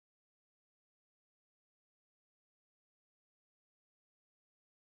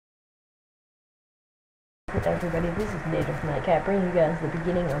Hey everybody, this is Native Nightcat bringing you guys the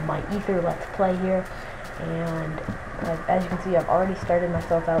beginning of my Ether Let's Play here, and as you can see I've already started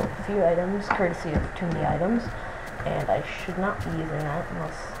myself out with a few items, courtesy of too many items, and I should not be using that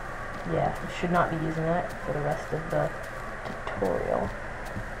unless, I should not be using that for the rest of the tutorial,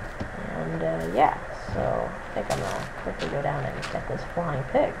 and so I think I'm going to quickly go down and get this flying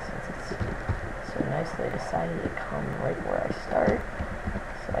pig since it's so nicely decided to come right where I start,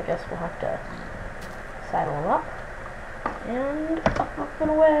 so I guess we'll have to saddle him up, and up and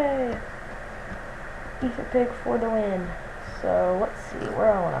away! Ether pig for the win. So let's see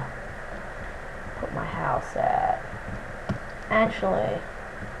where I want to put my house at. Actually,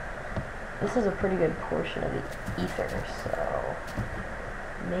 this is a pretty good portion of the ether, so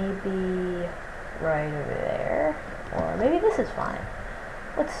maybe right over there, or maybe this is fine.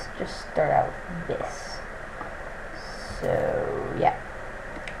 Let's just start out with this. So yeah,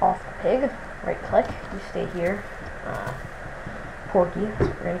 off the pig. Right click, you stay here. Porky, that's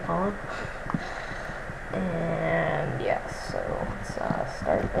what we're gonna call him. And yeah, so let's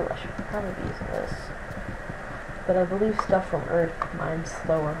start. Oh, I should probably be using this. But I believe stuff from Earth mine's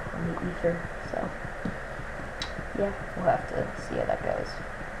slower on the ether, so yeah, we'll have to see how that goes.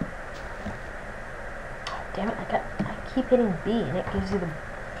 Oh, damn it, I keep hitting B and it gives you the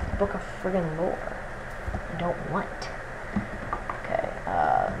book of friggin' lore. I don't want.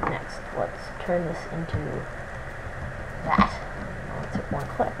 Next, let's turn this into that. Oh, it took one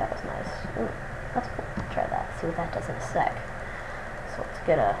click, that was nice. Ooh, that's cool. Try that, see what that does in a sec. So let's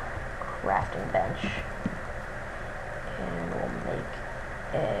get a crafting bench. And we'll make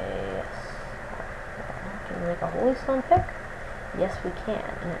a... Can we make a holy stone pick? Yes, we can.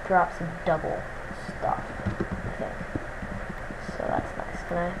 And it drops double stuff, I think. So that's nice.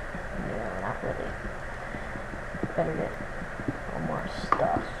 Can I? No, not really. Better get more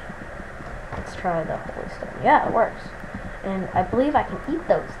stuff. Let's try the holy stone. Yeah, it works. And I believe I can eat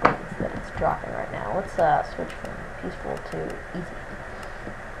those things that it's dropping right now. Let's switch from peaceful to easy.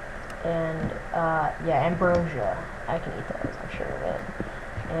 And yeah, ambrosia. I can eat those, I'm sure of it.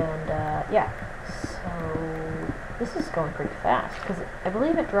 And yeah, so this is going pretty fast because I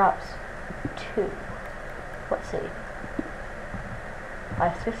believe it drops 2. Let's see. I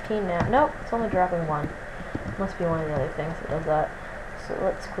have 15 now. Nope, it's only dropping 1. Must be one of the other things that does that. So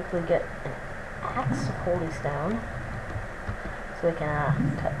let's quickly get an axe of holy stone so we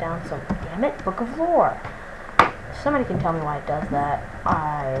can cut down some. Damn it, book of lore. If somebody can tell me why it does that,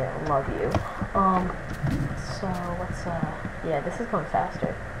 I love you. So let's yeah, this is going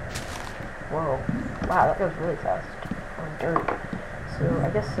faster. Whoa, wow, that goes really fast on dirt. So I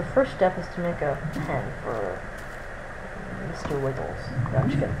guess the first step is to make a pen for Mr. Wiggles. No, I'm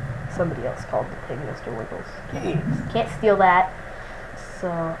just kidding. Somebody else called the pig Mr. Wiggles. Can't steal that. So,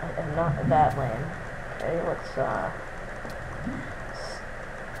 I'm not that lame. Okay, let's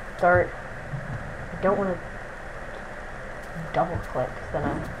start. I don't want to double click, because then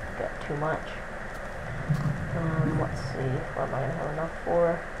I get too much. Let's see, what am I going to have enough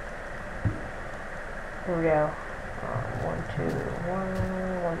for? Here we go. 1, 2, 1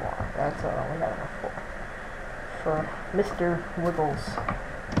 more. That's all we got enough for Mr. Wiggles.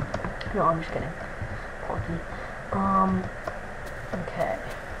 No, I'm just kidding. Porky. Okay.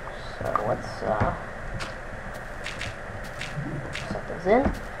 So let's set those in,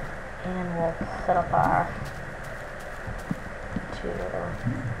 and we'll set up our 2,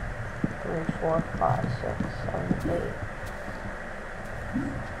 3, 4, 5, 6, 7,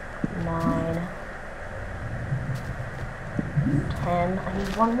 8, 9, 10. I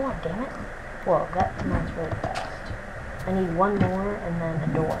need 1 more, damn it. Whoa, that comes really fast. I need 1 more and then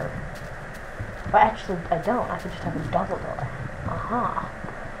a door. But actually, I don't. I could just have a double door. Aha.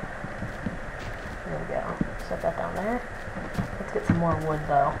 There we go. Set that down there. Let's get some more wood,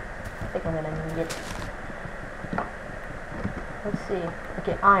 though. I think I'm going to need it. Let's see.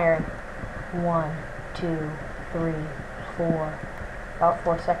 Okay, iron. 1, 2, 3, 4. About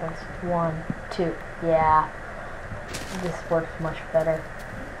 4 seconds. 1, 2. Yeah. This works much better.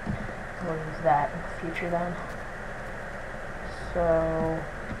 We'll use that in the future, then. So,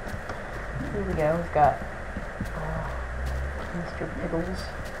 here we go. We've got Mr. Piggles.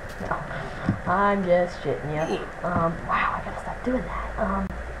 No, I'm just shitting you. Wow, I gotta stop doing that.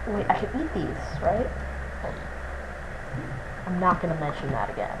 Wait, I should eat these, right? I'm not gonna mention that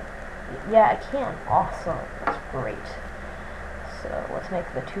again. Yeah, I can. Awesome. That's great. So, let's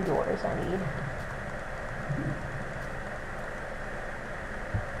make the 2 doors I need.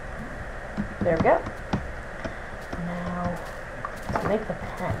 There we go. Now, let's make the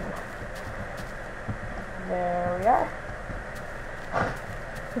pen. There we are.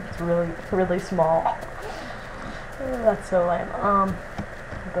 It's really, really small. Oh, that's so lame.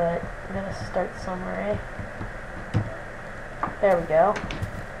 But I'm gonna start somewhere, eh? There we go.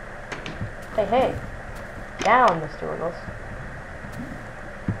 Hey, hey! Down, Mr. Wiggles.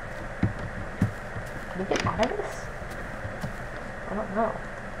 Can you get out of this? I don't know.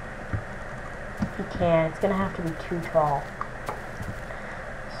 He can. It's gonna have to be too tall.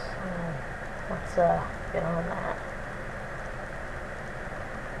 So, let's, get on that.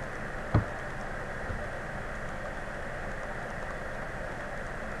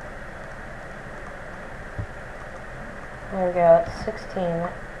 There we go, that's 16.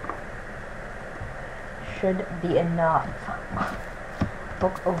 That should be enough.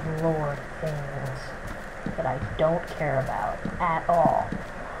 Book of lore things that I don't care about at all.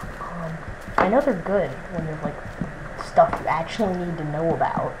 I know they're good when there's like stuff you actually need to know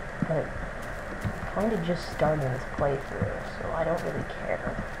about, but I'm kind of just starting this playthrough, so I don't really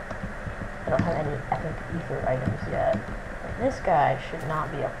care. I don't have any epic ether items yet. And this guy should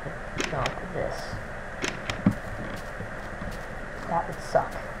not be able to jump this. That would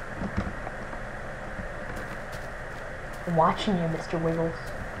suck. I'm watching you, Mr. Wiggles.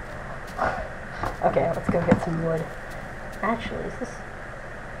 Okay, let's go get some wood. Actually, is this...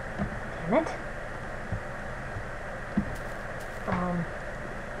 Damn it.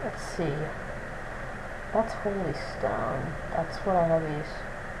 Let's see. That's holy stone. That's what I have these.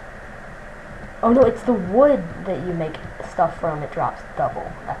 Oh no, it's the wood that you make stuff from. It drops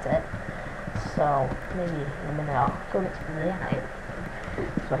double. That's it. So, maybe in a minute I'll go get some zanite.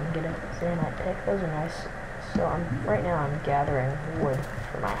 So I can get a zanite pick. Those are nice. So right now I'm gathering wood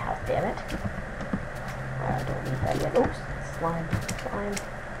for my house. Damn it! I don't need that yet. Oops, slime,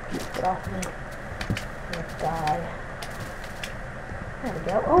 get off me. I'm gonna die. There we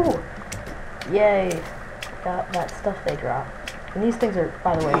go. Oh, yay! Got that stuff they drop. And these things are,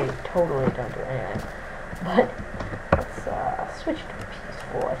 by the way, totally don't do anything. But let's switch to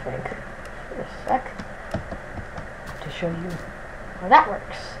peaceful, I think, for a sec to show you how that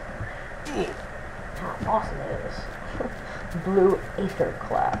works. How awesome it is. Blue aether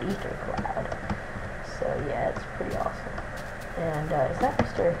cloud. So yeah, it's pretty awesome. And is that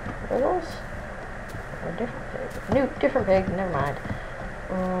Mr. Wiggles? Or a different pig? Nope, different pig, never mind.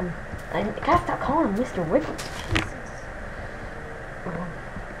 I gotta stop calling him Mr. Wiggles. Jesus.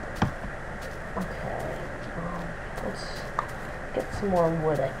 Okay. Let's get some more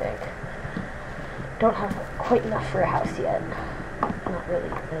wood, I think. Don't have quite enough for a house yet. Not really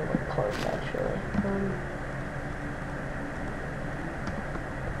anywhere close, actually.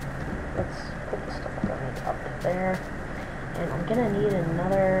 Let's put the stuff going up there. And I'm gonna need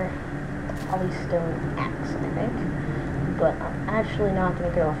another polystone axe, I think. But I'm actually not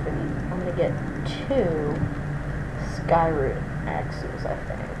gonna go for these. I'm gonna get 2 skyroot axes, I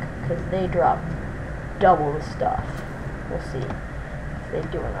think. Because they drop double the stuff. We'll see if they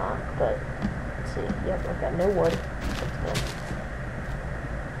do or not. But let's see. Yep, I've got no wood. That's good.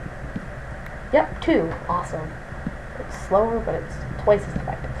 Yep, 2. Awesome. It's slower, but it's twice as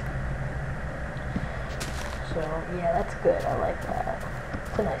effective. So, yeah, that's good. I like that.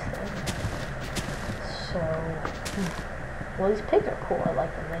 It's a nice thing. So, well, these pigs are cool. I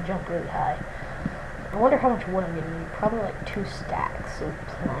like them. They jump really high. I wonder how much wood I'm going to need. Probably like 2 stacks of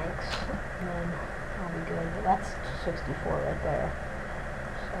planks. And then I'll be good. But that's 64 right there.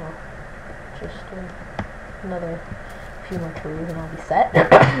 So, just another few more trees and I'll be set.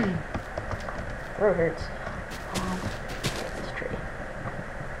 Throat hurts. This tree.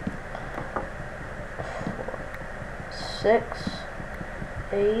 4, 6,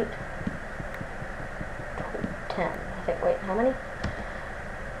 8, 10. I think, wait, how many?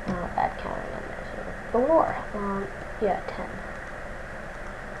 Bad counting in there. So, galore. Yeah, 10.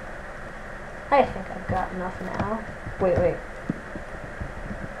 I think I've got enough now. Wait.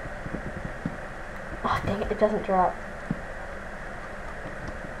 Oh, dang it, it doesn't drop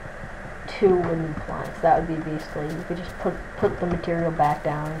 2 wooden planks. That would be beastly. You could just put the material back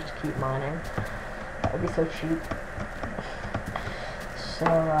down and just keep mining. That would be so cheap. So,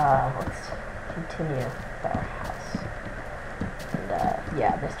 let's continue with our house. And,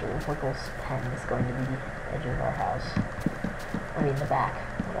 yeah, Mr. Wiggles' pen is going to be the edge of our house. I mean, the back,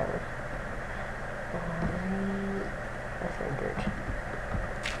 whatever. That's very dirt.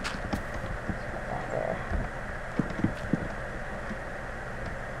 Let's put that there.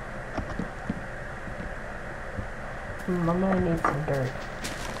 I'm gonna need some dirt.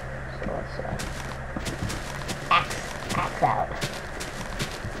 So let's, axe out.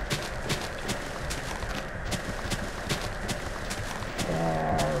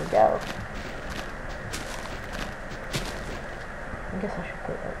 There we go. I guess I should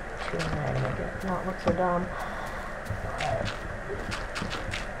put like 2 in there to make it not look so dumb.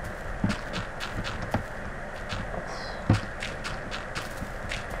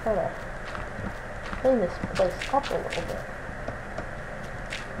 try to clean this place up a little bit.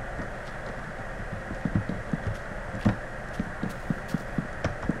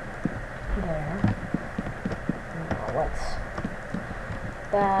 There. Now let's...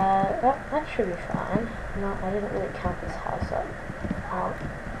 that should be fine. No, I didn't really count this house up.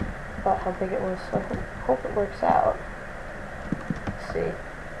 About how big it was, so I hope it works out. Let's see.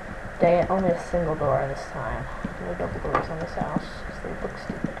 Dang it, only a single door this time. No double doors on this house, because they look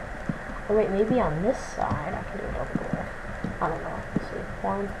stupid. Oh wait, maybe on this side I can do a double door. I don't know. Let's see.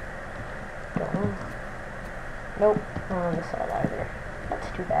 One. Don't know. Nope, not on this side either.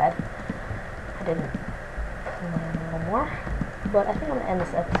 That's too bad. I didn't plan a little more. But I think I'm going to end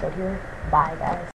this episode here. Bye, guys.